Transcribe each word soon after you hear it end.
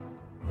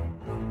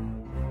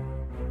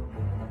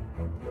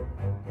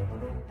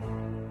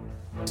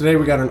Today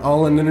we got an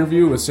all-in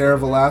interview with Sarah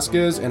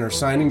Velasquez and her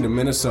signing to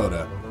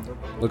Minnesota.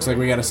 Looks like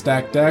we got a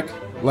stacked deck.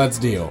 Let's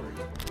deal.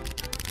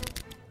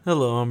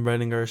 Hello, I'm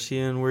Branden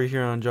Garcia, and we're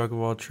here on Jock of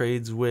All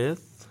Trades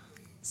with...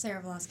 Sarah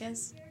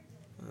Velasquez.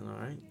 All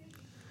right,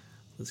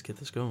 let's get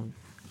this going.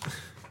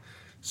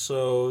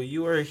 So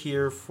you are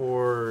here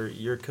for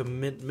your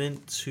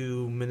commitment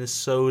to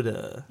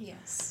Minnesota.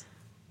 Yes.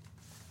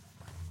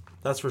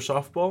 That's for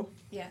softball?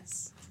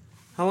 Yes.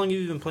 How long have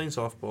you been playing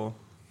softball?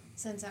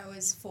 Since I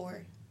was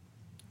 4.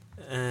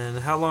 And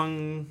how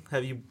long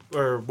have you,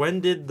 or when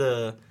did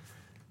the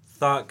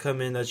thought come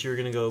in that you were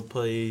going to go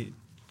play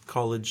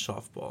college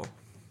softball?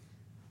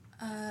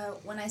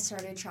 When I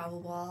started travel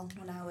ball,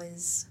 when I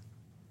was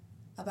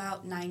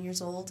about 9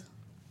 years old,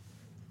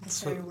 I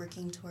started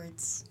working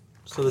towards...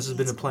 So this has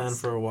been a plan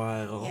for a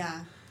while.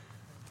 Yeah.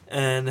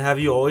 And have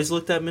you always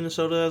looked at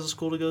Minnesota as a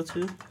school to go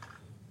to?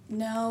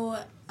 No,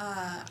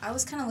 I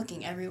was kind of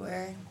looking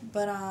everywhere,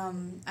 but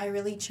I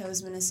really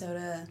chose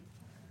Minnesota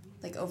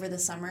like over the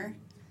summer,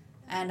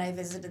 and I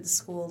visited the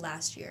school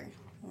last year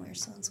when we were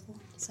still in school.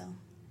 So.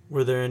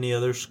 Were there any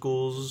other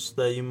schools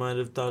that you might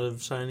have thought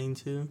of signing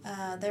to?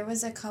 There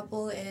was a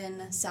couple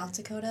in South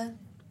Dakota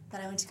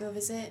that I went to go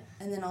visit,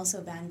 and then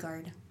also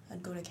Vanguard.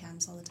 I'd go to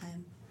camps all the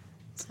time.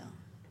 So.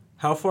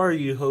 How far are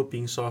you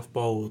hoping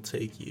softball will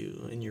take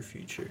you in your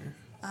future?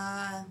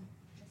 I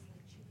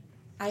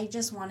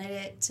just wanted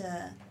it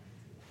to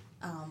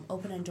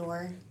open a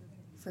door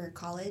for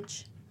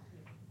college,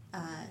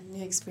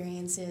 new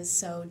experiences.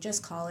 So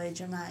just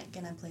college. I'm not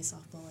going to play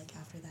softball like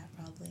after that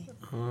probably.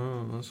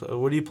 Oh, so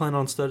what do you plan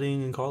on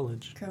studying in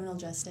college? Criminal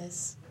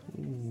justice.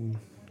 Ooh,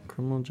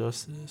 criminal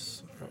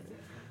justice. Right.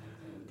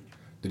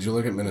 Did you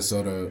look at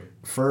Minnesota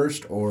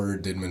first, or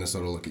did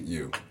Minnesota look at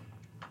you?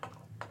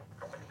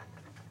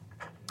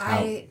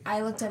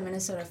 I looked at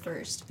Minnesota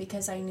first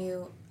because I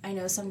know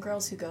some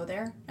girls who go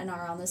there and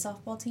are on the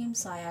softball team,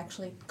 so I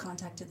actually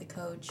contacted the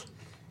coach,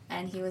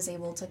 and he was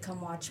able to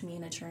come watch me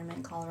in a tournament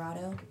in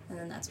Colorado, and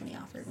then that's when he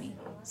offered me.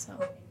 So,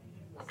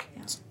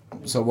 yeah.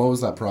 So what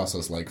was that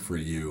process like for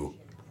you?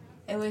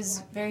 It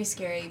was very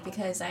scary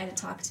because I had to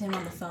talk to him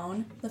on the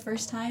phone the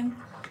first time,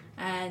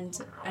 and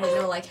I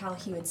didn't know like how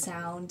he would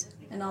sound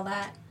and all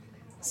that,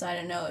 so I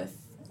didn't know if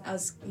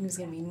he was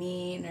going to be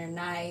mean or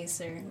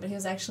nice, but he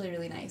was actually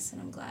really nice,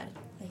 and I'm glad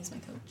that he's my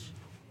coach.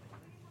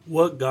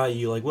 What got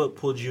you, what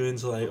pulled you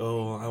into,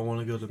 oh, I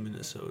want to go to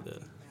Minnesota?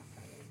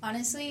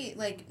 Honestly,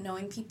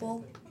 knowing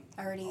people,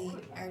 I already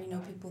know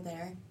people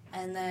there,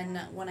 and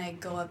then when I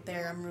go up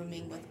there, I'm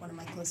rooming with one of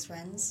my close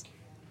friends,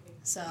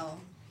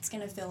 so it's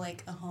going to feel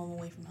like a home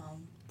away from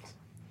home.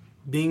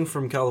 Being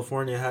from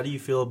California, how do you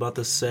feel about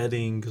the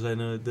setting? Because I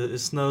know it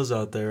snows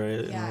out there,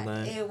 right? Yeah, and all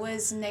that. It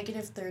was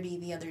 -30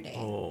 the other day.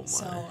 Oh, my.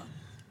 So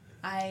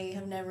I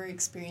have never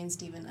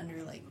experienced even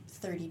under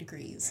 30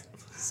 degrees.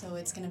 So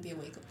it's going to be a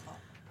wake-up call.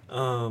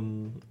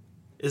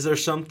 Is there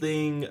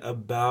something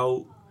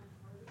about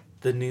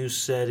the new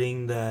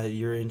setting that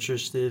you're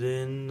interested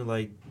in?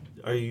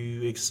 Are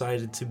you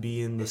excited to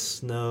be in the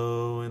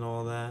snow and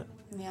all that?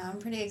 Yeah, I'm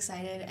pretty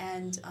excited.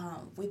 And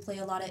we play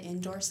a lot of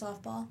indoor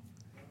softball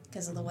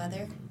because of the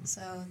weather,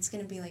 so it's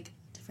going to be a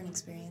different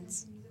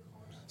experience.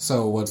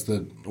 So what's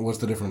the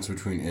difference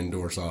between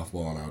indoor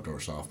softball and outdoor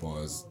softball?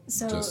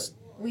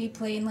 We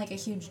play in a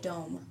huge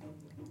dome.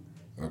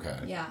 Okay.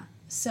 Yeah.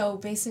 So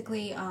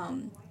basically,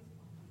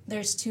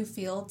 there's 2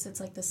 fields. It's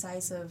the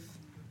size of,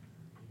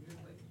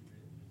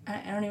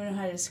 I don't even know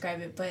how to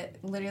describe it, but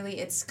literally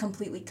it's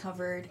completely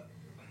covered.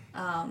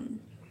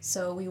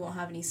 So we won't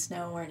have any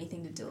snow or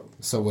anything to do.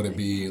 So would it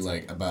be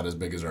about as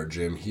big as our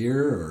gym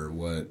here, or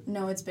what?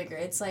 No, it's bigger.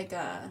 It's I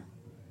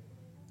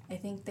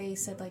think they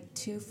said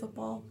 2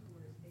 football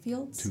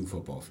fields. 2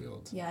 football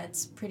fields. Yeah,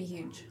 it's pretty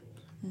huge.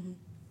 Mm-hmm.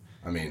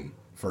 I mean,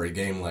 for a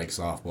game like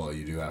softball,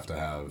 you do have to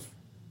have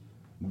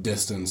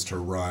distance to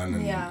run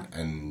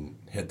and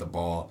hit the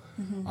ball.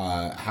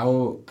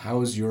 Mm-hmm.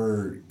 How's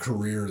your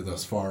career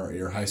thus far,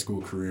 your high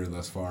school career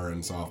thus far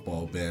in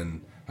softball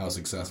been? How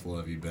successful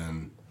have you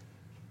been?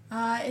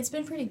 It's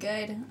been pretty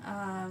good.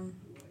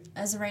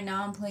 As of right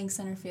now, I'm playing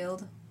center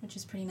field, which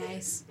is pretty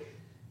nice.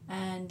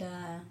 And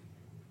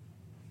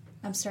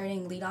I'm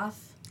starting leadoff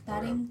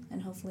batting,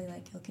 and hopefully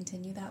it'll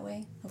continue that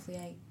way. Hopefully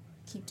I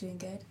keep doing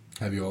good.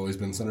 Have you always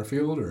been center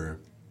field, or?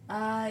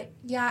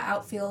 Yeah,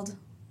 outfield,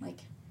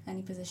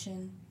 any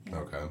position. Yeah.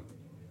 Okay.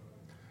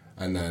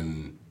 And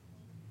then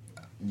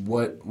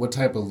what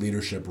type of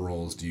leadership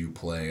roles do you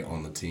play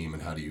on the team,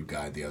 and how do you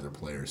guide the other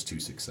players to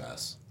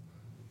success?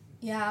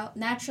 Yeah,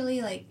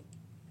 naturally,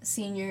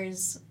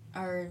 seniors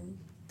are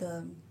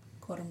the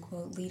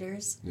quote-unquote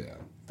leaders. Yeah.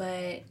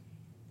 But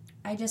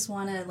I just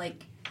want to,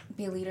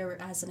 be a leader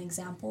as an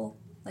example.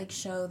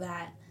 Show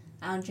that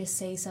I don't just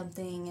say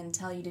something and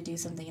tell you to do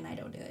something and I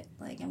don't do it.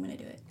 I'm going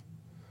to do it.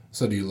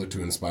 So do you look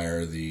to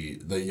inspire the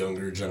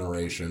younger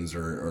generations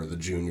or the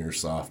junior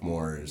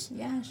sophomores?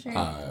 Yeah, sure.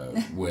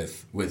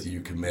 with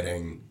you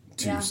committing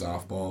to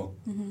softball?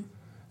 Mm-hmm.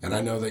 And I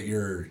know that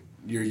you're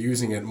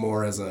using it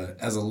more as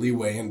a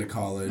leeway into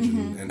college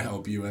and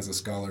help you as a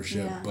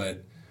scholarship,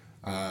 but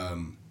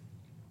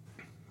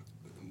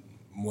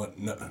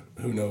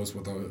who knows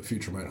what the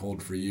future might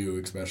hold for you,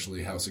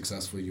 especially how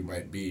successful you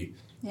might be.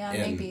 Yeah,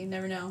 maybe. You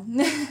never know.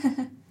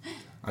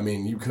 I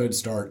mean, you could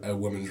start a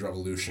women's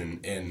revolution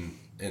in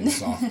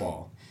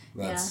softball.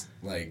 That's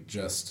like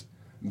just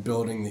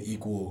building the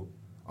equal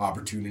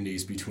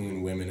opportunities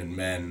between women and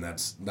men.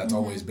 That's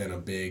always been a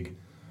big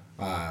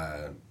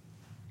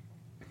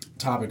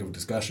topic of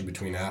discussion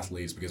between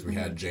athletes, because we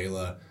had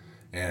Jayla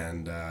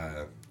and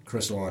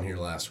Crystal on here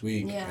last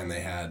week, and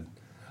they had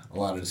a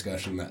lot of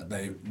discussion that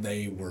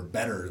they were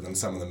better than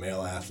some of the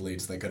male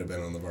athletes that could have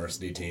been on the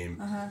varsity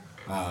team.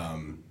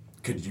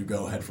 Could you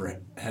go head to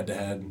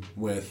head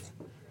with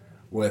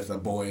a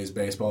boys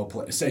baseball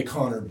player, say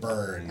Connor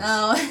Burns?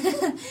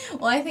 Oh,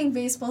 well, I think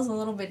baseball's a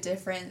little bit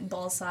different.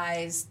 Ball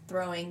size,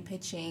 throwing,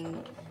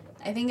 pitching.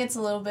 I think it's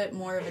a little bit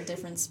more of a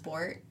different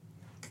sport.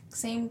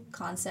 Same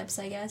concepts,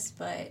 I guess,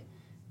 but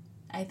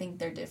I think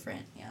they're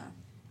different, yeah.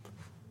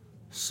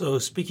 So,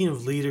 speaking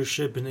of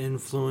leadership and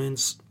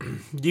influence,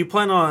 do you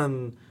plan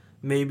on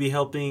maybe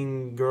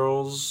helping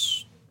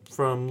girls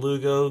from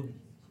Lugo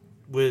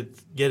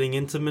with getting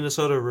into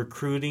Minnesota,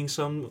 recruiting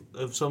some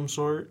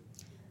sort?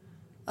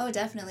 Oh,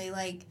 definitely.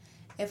 Like,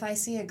 if I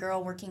see a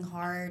girl working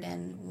hard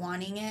and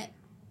wanting it,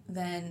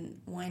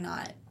 then why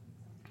not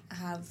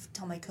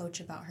tell my coach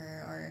about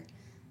her or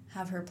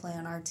have her play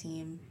on our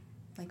team?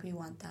 Like, we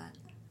want that.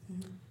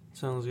 Mm-hmm.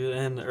 Sounds good.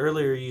 And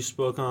earlier you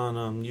spoke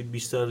on you'd be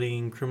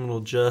studying criminal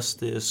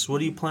justice. What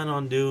do you plan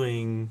on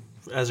doing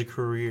as a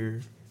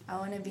career? I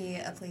want to be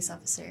a police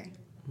officer,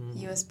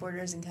 U.S.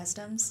 Borders and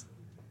Customs.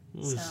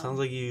 Ooh, so. Sounds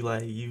like you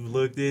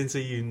looked in, so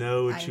you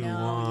know what you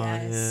want.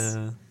 Yes.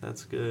 Yeah,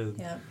 that's good.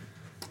 Yep.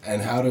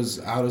 And how does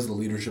the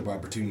leadership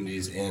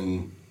opportunities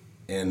in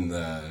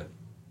the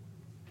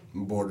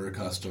border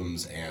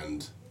customs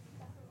and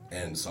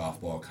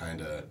softball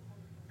kind of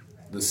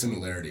the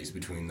similarities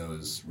between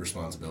those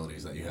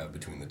responsibilities that you have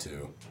between the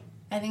two?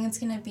 I think it's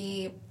going to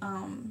be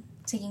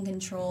taking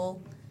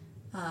control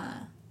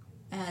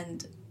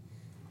and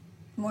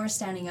more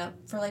standing up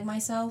for, like,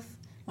 myself.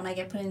 When I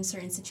get put in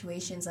certain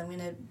situations, I'm going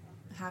to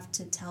have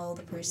to tell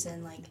the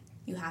person, like,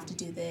 you have to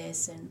do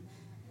this and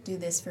do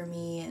this for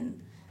me.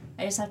 And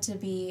I just have to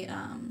be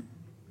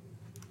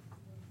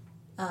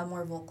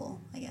more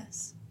vocal, I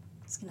guess.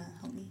 It's going to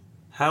help me.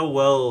 How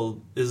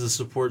well is the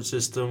support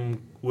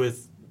system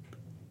with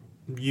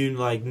you,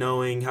 like,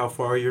 knowing how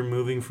far you're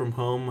moving from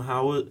home?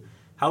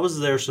 How was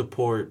their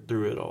support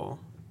through it all?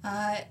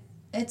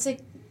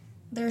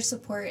 Their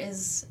support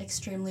is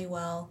extremely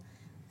well.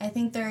 I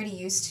think they're already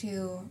used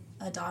to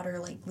a daughter,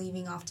 like,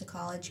 leaving off to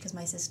college because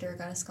my sister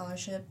got a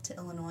scholarship to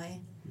Illinois.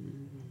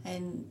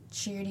 And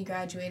she already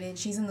graduated.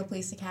 She's in the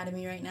police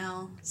academy right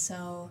now.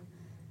 So,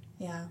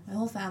 yeah, my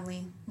whole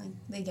family, like,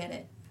 they get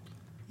it.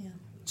 Yeah.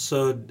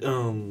 So,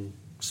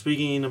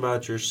 speaking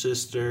about your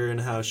sister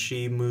and how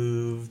she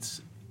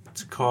moved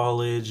to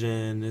college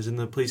and is in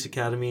the police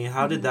academy,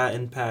 how did that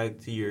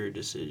impact your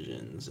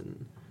decisions?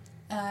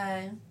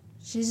 And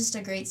she's just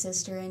a great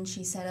sister, and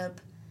she set up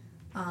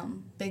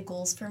big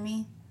goals for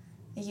me.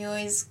 You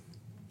always,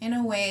 in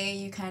a way,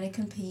 you kind of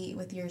compete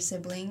with your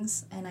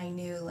siblings, and I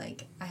knew,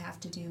 like, I have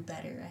to do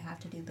better,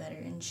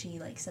 and she,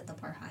 like, set the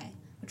bar high,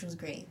 which was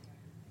great.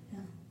 Yeah.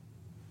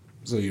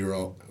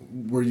 So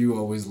were you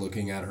always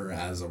looking at her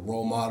as a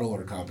role model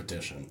or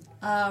competition?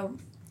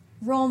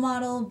 Role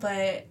model,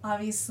 but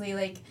obviously,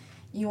 like,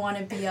 you want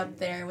to be up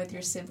there with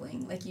your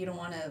sibling. Like, you don't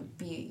want to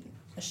be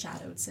a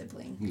shadowed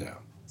sibling. No.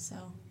 So.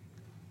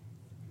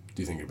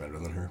 Do you think you're better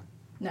than her?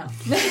 No.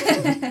 Do you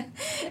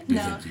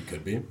think you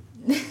could be?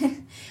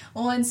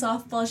 Well, in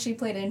softball, she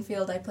played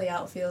infield, I play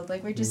outfield.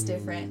 Like, we're just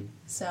different.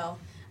 So,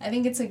 I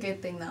think it's a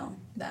good thing, though,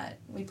 that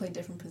we play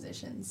different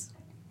positions.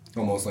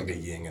 Almost like a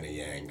yin and a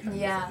yang kind of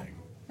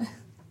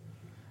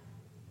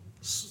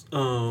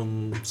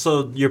thing.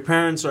 So your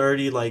parents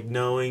already, like,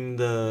 knowing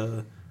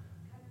the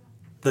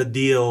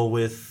deal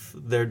with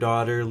their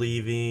daughter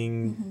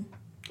leaving,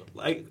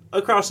 like,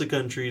 across the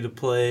country to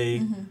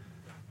play.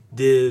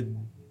 Did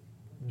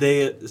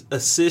they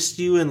assist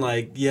you and,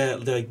 like,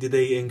 did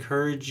they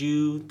encourage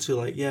you to,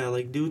 like,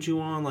 do what you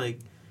want, like,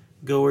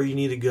 go where you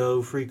need to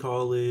go, free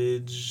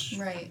college?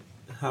 Right.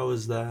 How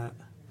was that?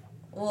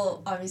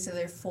 Well, obviously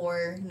they're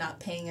 4, not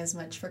paying as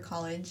much for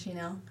college, you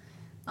know.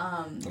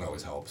 That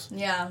always helps.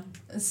 Yeah.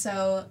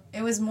 So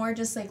it was more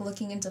just, like,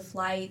 looking into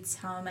flights.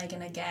 How am I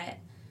going to get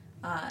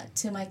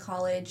to my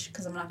college?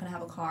 Because I'm not going to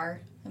have a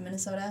car in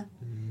Minnesota.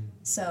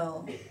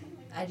 So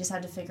I just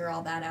had to figure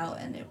all that out,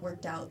 and it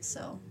worked out.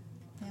 So,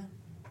 yeah,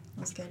 it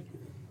was good.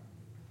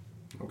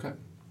 Okay.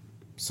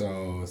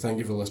 So thank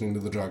you for listening to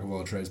the Jock of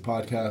All Trades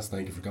podcast.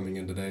 Thank you for coming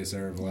in today,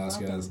 Sarah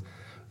Velasquez.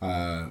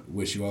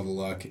 Wish you all the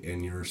luck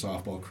in your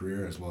softball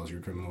career as well as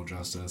your criminal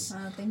justice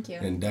thank you.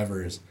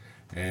 endeavors.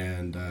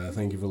 And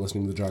thank you for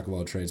listening to the Jock of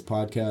All Trades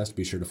podcast.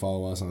 Be sure to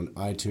follow us on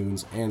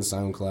iTunes and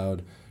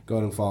SoundCloud. Go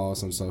ahead and follow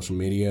us on social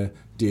media,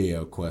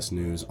 DAO Quest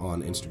News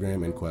on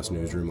Instagram and Quest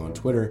Newsroom on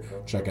Twitter.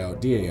 Check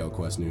out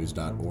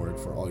daoquestnews.org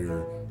for all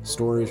your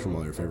stories from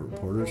all your favorite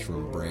reporters,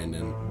 from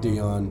Branden,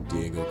 Dion,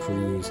 Diego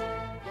Cruz,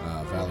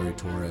 Valerie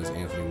Torres,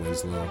 Anthony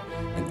Winslow,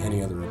 and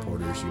any other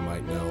reporters you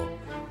might know.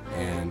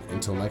 And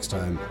until next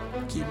time,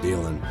 keep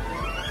dealing.